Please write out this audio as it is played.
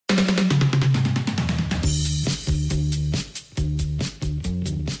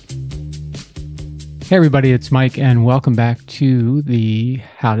Hey, everybody, it's Mike, and welcome back to the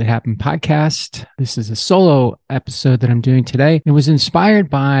How Did It Happen podcast. This is a solo episode that I'm doing today. It was inspired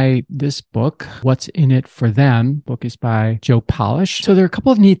by this book, What's in It for Them. The book is by Joe Polish. So there are a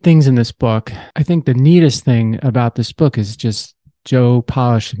couple of neat things in this book. I think the neatest thing about this book is just Joe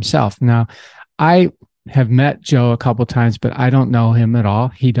Polish himself. Now, I have met Joe a couple of times, but I don't know him at all.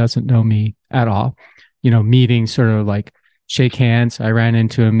 He doesn't know me at all. Meetings sort of like shake hands. I ran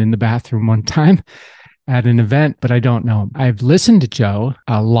into him in the bathroom one time at an event, but I don't know him. I've listened to Joe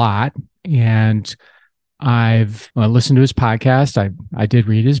a lot, and I've listened to his podcast. I did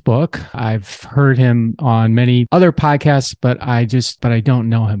read his book. I've heard him on many other podcasts, but I don't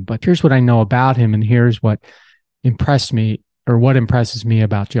know him. But here's what I know about him, and here's what impressed me, or what impresses me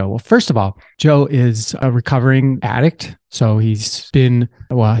about Joe. Well, first of all, Joe is a recovering addict. So he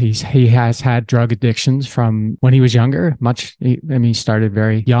has had drug addictions from when he was younger. He started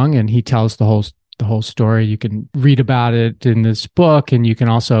very young, and he tells the whole story. You can read about it in this book, and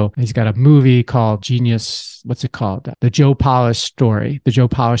he's got a movie called Genius. What's it called? The Joe Polish Story. The Joe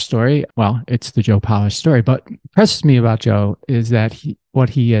Polish Story. Well, it's the Joe Polish Story. But what impresses me about Joe is that what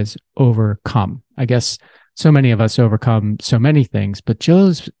he has overcome. I guess so many of us overcome so many things, but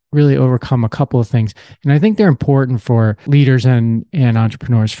Joe's really overcome a couple of things. And I think they're important for leaders and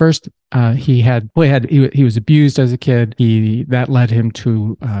entrepreneurs. First, he was abused as a kid. That led him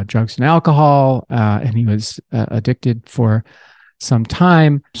to drugs and alcohol, and he was addicted for some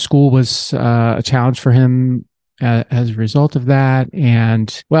time. School was a challenge for him as a result of that.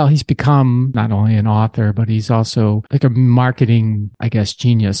 And he's become not only an author, but he's also like a marketing, I guess,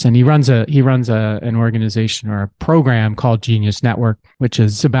 genius. And he runs an organization or a program called Genius Network, which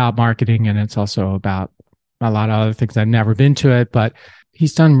is about marketing. And it's also about a lot of other things. I've never been to it, but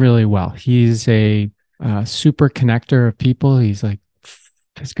he's done really well. He's a super connector of people. He's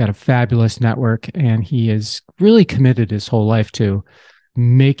got a fabulous network, and he is really committed his whole life to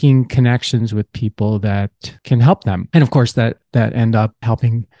making connections with people that can help them. And of course, that end up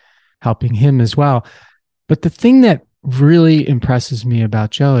helping him as well. But the thing that really impresses me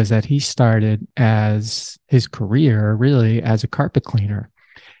about Joe is that he started as his career really as a carpet cleaner.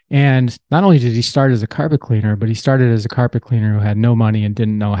 And not only did he start as a carpet cleaner, but he started as a carpet cleaner who had no money and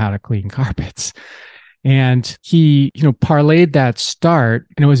didn't know how to clean carpets. And he, parlayed that start,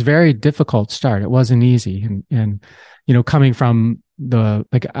 and it was a very difficult start. It wasn't easy. And coming from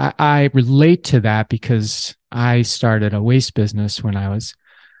I relate to that because I started a waste business when I was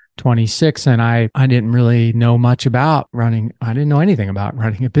 26, and I didn't really know much about running. I didn't know anything about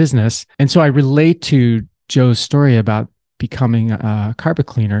running a business. And so I relate to Joe's story about becoming a carpet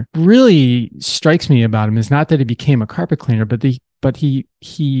cleaner. Really strikes me about him is not that he became a carpet cleaner, but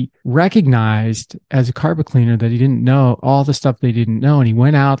he recognized as a carpet cleaner that he didn't know all the stuff they didn't know. And he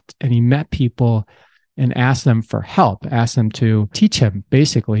went out and he met people and asked them for help, asked them to teach him,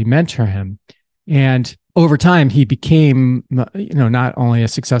 basically mentor him. And over time, he became, not only a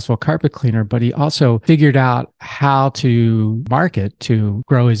successful carpet cleaner, but he also figured out how to market to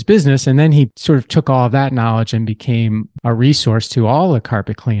grow his business. And then he sort of took all of that knowledge and became a resource to all the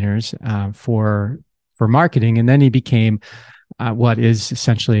carpet cleaners for marketing. And then he became what is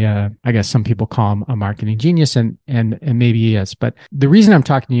essentially I guess some people call him a marketing genius, and maybe he is. But the reason I'm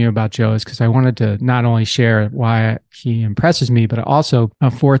talking to you about Joe is because I wanted to not only share why he impresses me, but also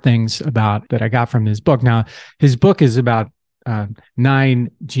 4 things that I got from his book. Now, his book is about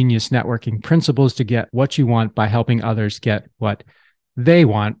 9 genius networking principles to get what you want by helping others get what they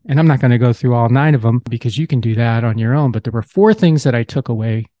want. And I'm not going to go through all 9 of them because you can do that on your own. But there were 4 things that I took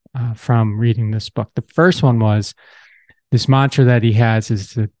away from reading this book. The first one was this mantra that he has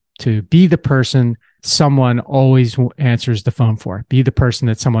is to be the person someone always answers the phone for. Be the person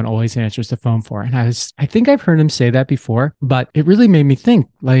that someone always answers the phone for. And I think I've heard him say that before, but it really made me think,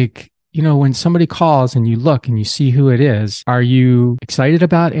 when somebody calls and you look and you see who it is, are you excited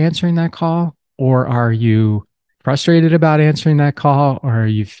about answering that call? Or are you frustrated about answering that call? Or are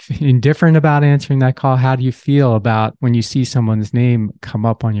you indifferent about answering that call? How do you feel about when you see someone's name come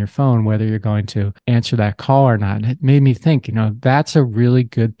up on your phone, whether you're going to answer that call or not? And it made me think, that's a really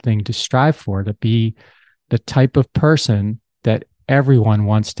good thing to strive for, to be the type of person that everyone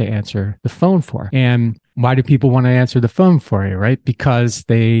wants to answer the phone for. And why do people want to answer the phone for you, right? Because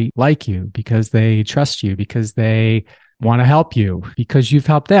they like you, because they trust you, because they want to help you, because you've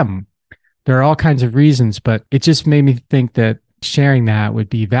helped them. There are all kinds of reasons, but it just made me think that sharing that would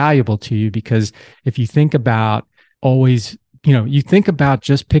be valuable to you, because if you think about you think about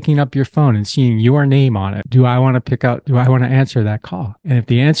just picking up your phone and seeing your name on it. Do I want to answer that call? And if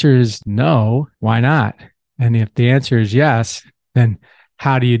the answer is no, why not? And if the answer is yes, then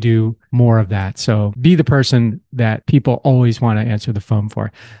how do you do more of that? So be the person that people always want to answer the phone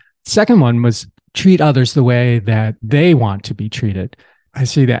for. Second one was treat others the way that they want to be treated. I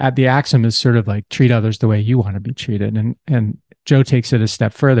see that the axiom is sort of like treat others the way you want to be treated. And Joe takes it a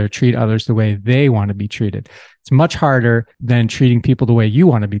step further, treat others the way they want to be treated. It's much harder than treating people the way you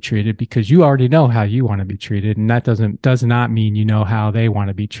want to be treated because you already know how you want to be treated. And that does not mean you know how they want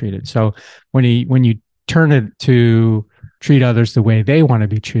to be treated. So when you turn it to treat others the way they want to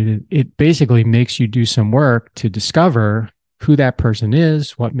be treated, it basically makes you do some work to discover who that person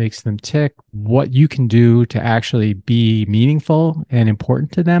is, what makes them tick, what you can do to actually be meaningful and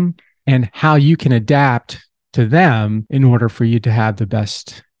important to them, and how you can adapt to them in order for you to have the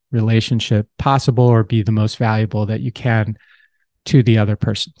best relationship possible or be the most valuable that you can to the other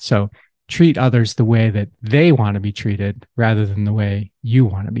person. So treat others the way that they want to be treated rather than the way you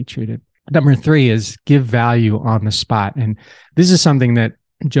want to be treated. Number 3 is give value on the spot. And this is something that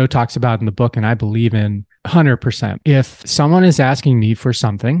Joe talks about in the book, and I believe in 100%. If someone is asking me for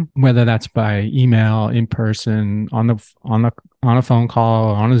something, whether that's by email, in person, on a phone call,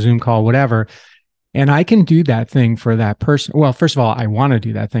 on a Zoom call, whatever, and I can do that thing for that person. Well, first of all, I want to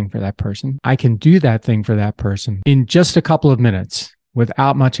do that thing for that person. I can do that thing for that person in just a couple of minutes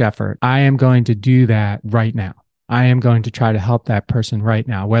without much effort. I am going to do that right now. I am going to try to help that person right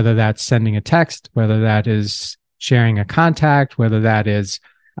now, whether that's sending a text, whether that is sharing a contact, whether that is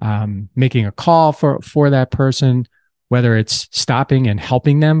making a call for that person, whether it's stopping and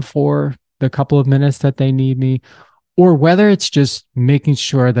helping them for the couple of minutes that they need me, or whether it's just making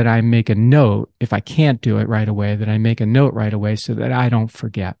sure that I make a note, if I can't do it right away, that I make a note right away so that I don't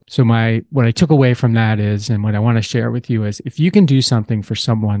forget. So what I took away from that is, and what I want to share with you is, if you can do something for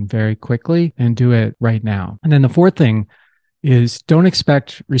someone very quickly, and do it right now. And then the fourth thing is, don't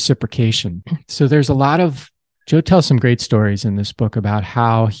expect reciprocation. So Joe tells some great stories in this book about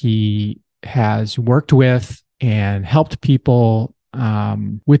how he has worked with and helped people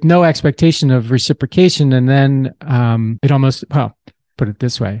with no expectation of reciprocation. And then put it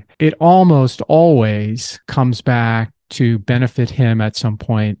this way, it almost always comes back to benefit him at some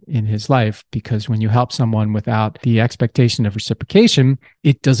point in his life, because when you help someone without the expectation of reciprocation,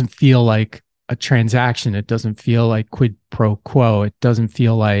 it doesn't feel like a transaction. It doesn't feel like quid pro quo. It doesn't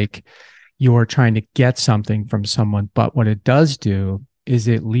feel like you're trying to get something from someone. But what it does do is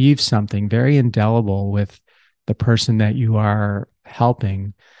it leaves something very indelible with the person that you are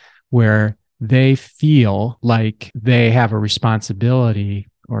helping, where they feel like they have a responsibility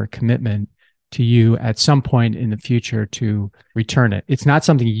or a commitment to you at some point in the future to return it. It's not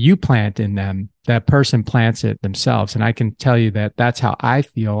something you plant in them. That person plants it themselves. And I can tell you that that's how I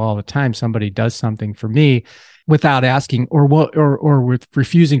feel all the time. Somebody does something for me without asking, or with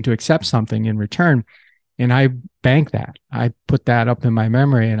refusing to accept something in return. And I bank that. I put that up in my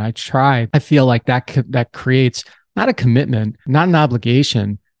memory, and I feel like that creates not a commitment, not an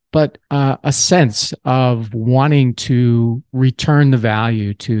obligation, but a sense of wanting to return the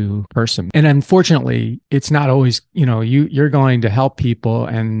value to the person. And unfortunately, it's not always, you're going to help people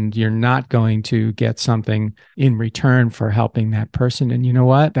and you're not going to get something in return for helping that person. And you know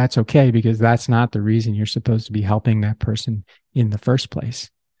what? That's okay, because that's not the reason you're supposed to be helping that person in the first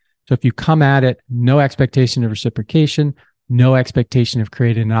place. So if you come at it, no expectation of reciprocation, no expectation of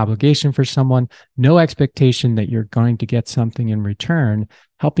creating an obligation for someone, no expectation that you're going to get something in return,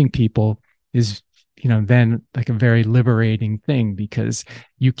 helping people is, then like a very liberating thing, because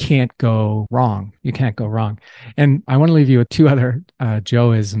you can't go wrong. You can't go wrong. And I want to leave you with 2 other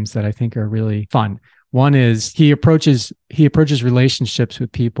Joe-isms that I think are really fun. One is he approaches relationships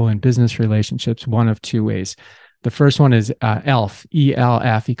with people and business relationships one of 2 ways. The first one is ELF,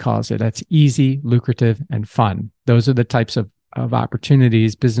 E-L-F, he calls it. That's easy, lucrative, and fun. Those are the types of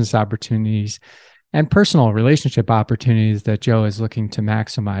opportunities, business opportunities, and personal relationship opportunities that Joe is looking to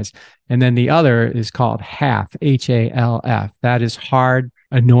maximize. And then the other is called HALF, H-A-L-F. That is hard,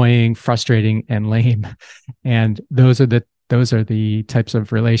 annoying, frustrating, and lame. And those are the types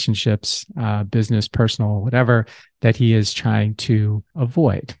of relationships, business, personal, whatever, that he is trying to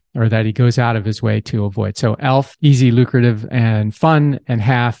avoid, or that he goes out of his way to avoid. So ELF, easy, lucrative, and fun, and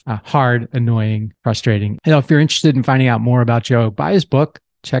HALF, hard, annoying, frustrating. If you're interested in finding out more about Joe, buy his book,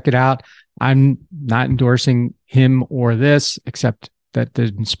 check it out. I'm not endorsing him or this, except that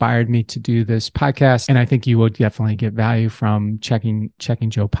inspired me to do this podcast. And I think you will definitely get value from checking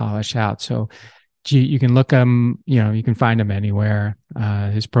Joe Polish out. So you can look him, you can find him anywhere.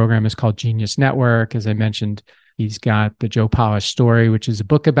 His program is called Genius Network. As I mentioned, he's got the Joe Polish Story, which is a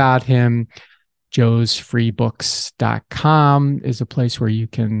book about him. joesfreebooks.com is a place where you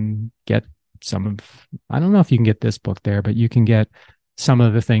can get I don't know if you can get this book there, but you can get some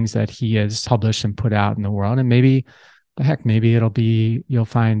of the things that he has published and put out in the world. And maybe you'll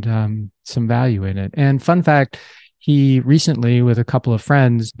find some value in it. And fun fact, he recently, with a couple of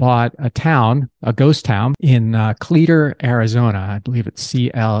friends, bought a ghost town in Cleator, Arizona. I believe it's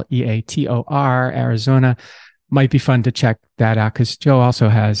Cleator, Arizona. Might be fun to check that out because Joe also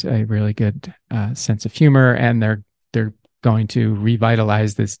has a really good sense of humor, and they're going to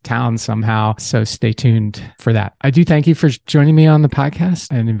revitalize this town somehow. So stay tuned for that. I do thank you for joining me on the podcast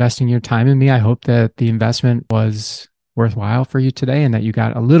and investing your time in me. I hope that the investment was worthwhile for you today and that you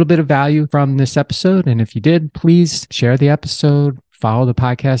got a little bit of value from this episode. And if you did, please share the episode, follow the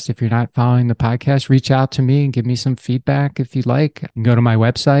podcast. If you're not following the podcast, reach out to me and give me some feedback if you'd like. You can go to my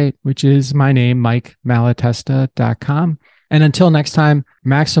website, which is my name, MikeMalatesta.com. And until next time,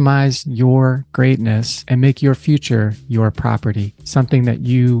 maximize your greatness and make your future your property, something that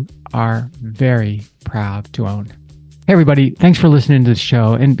you are very proud to own. Hey, everybody. Thanks for listening to the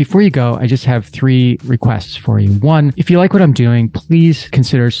show. And before you go, I just have 3 requests for you. 1, if you like what I'm doing, please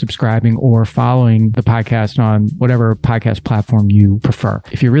consider subscribing or following the podcast on whatever podcast platform you prefer.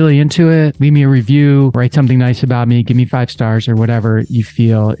 If you're really into it, leave me a review, write something nice about me, give me 5 stars or whatever you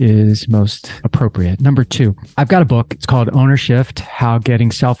feel is most appropriate. Number 2, I've got a book. It's called Ownershift: How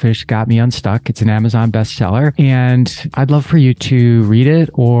Getting Selfish Got Me Unstuck. It's an Amazon bestseller. And I'd love for you to read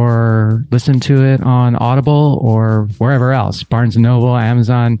it or listen to it on Audible or wherever else, Barnes & Noble,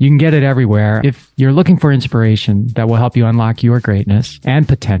 Amazon. You can get it everywhere. If you're looking for inspiration that will help you unlock your greatness and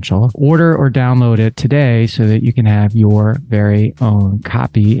potential, order or download it today so that you can have your very own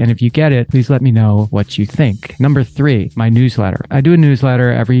copy. And if you get it, please let me know what you think. Number 3, my newsletter. I do a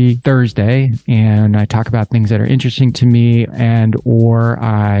newsletter every Thursday, and I talk about things that are interesting to me or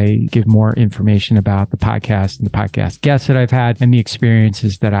I give more information about the podcast and the podcast guests that I've had and the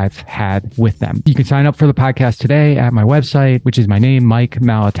experiences that I've had with them. You can sign up for the podcast today at my website, which is my name,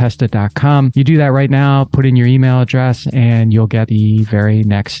 MikeMalatesta.com. You do that right now, put in your email address, and you'll get the very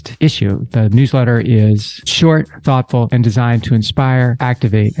next issue. The newsletter is short, thoughtful, and designed to inspire,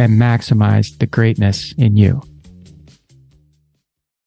 activate, and maximize the greatness in you.